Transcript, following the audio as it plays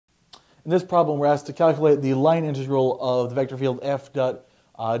In this problem, we're asked to calculate the line integral of the vector field f dot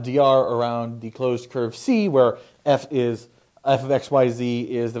dr around the closed curve C, where f of xyz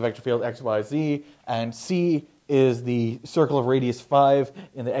is the vector field xyz, and C is the circle of radius 5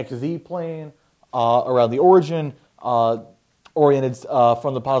 in the xz plane around the origin, oriented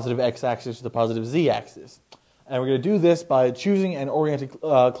from the positive x-axis to the positive z-axis. And we're going to do this by choosing an oriented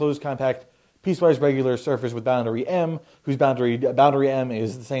closed compact piecewise regular surface with boundary M, whose boundary M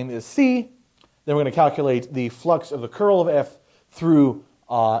is the same as C. Then we're going to calculate the flux of the curl of F through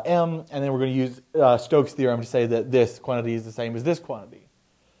M, and then we're going to use Stokes' theorem to say that this quantity is the same as this quantity.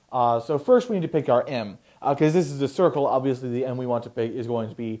 So first we need to pick our M. Because this is a circle, obviously the M we want to pick is going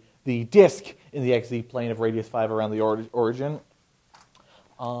to be the disk in the xz plane of radius 5 around the origin.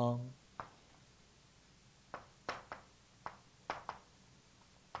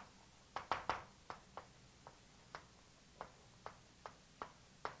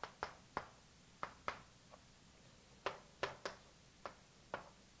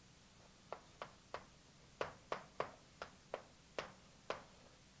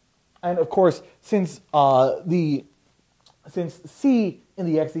 And of course, since C in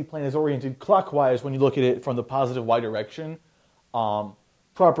the xz plane is oriented clockwise when you look at it from the positive y direction,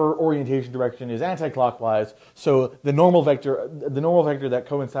 proper orientation direction is anti-clockwise. So the normal vector that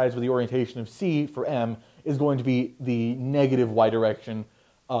coincides with the orientation of C for M is going to be the negative y direction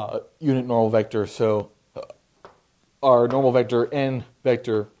unit normal vector. So our normal vector n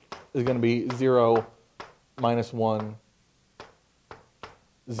vector is going to be 0, -1,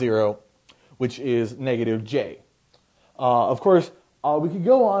 0, which is negative j. Of course, we could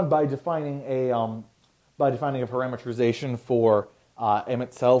go on by defining a parameterization for M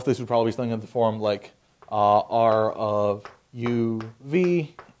itself. This would probably be something of the form like R of u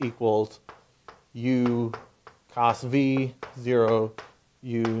v equals u cos v 0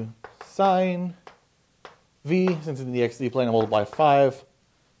 u sine v, since it's in the xz plane, I multiply 5.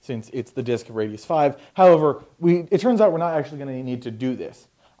 Since it's the disk of radius 5. However, it turns out we're not actually going to need to do this,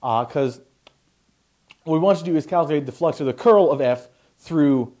 because what we want to do is calculate the flux of the curl of F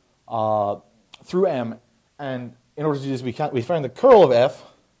through M, and in order to do this, we find the curl of F,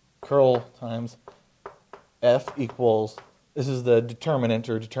 curl times F equals, this is the determinant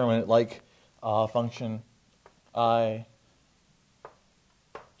or determinant-like function, I,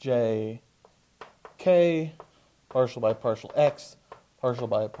 j, k, partial by partial x, partial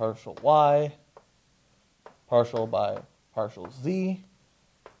by partial y, partial by partial z,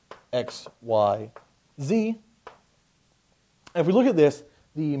 x, y, z. And if we look at this,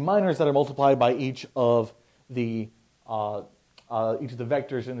 the minors that are multiplied by each of the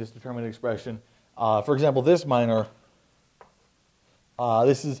vectors in this determinant expression, for example, this minor,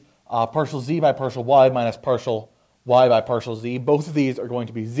 this is partial z by partial y minus partial y by partial z. Both of these are going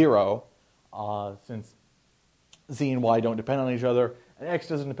to be 0, since z and y don't depend on each other, and x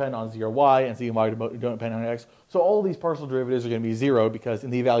doesn't depend on z or y, and z and y don't depend on x. So all these partial derivatives are going to be 0, because in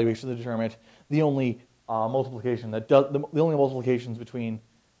the evaluation of the determinant, the only multiplications between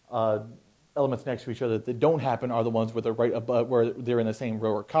elements next to each other that don't happen are the ones where they're right above, where they're in the same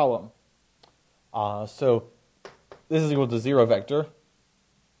row or column. So this is equal to 0 vector,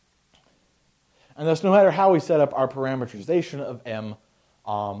 and thus no matter how we set up our parameterization of M,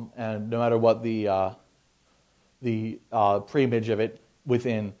 and no matter what the preimage of it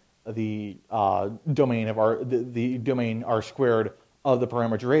within the domain of the domain R squared of the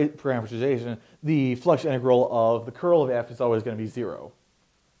parameterization, the flux integral of the curl of F is always going to be 0.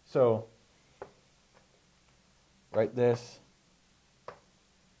 So write this.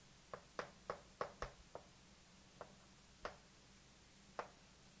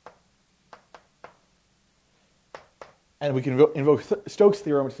 And we can invoke Stokes'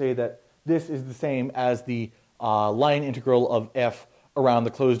 theorem to say that this is the same as the line integral of F around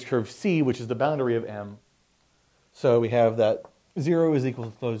the closed curve C, which is the boundary of M. So we have that 0 is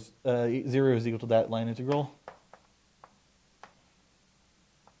equal to 0 is equal to that line integral.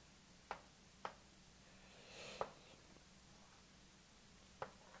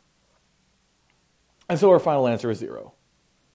 And so our final answer is 0.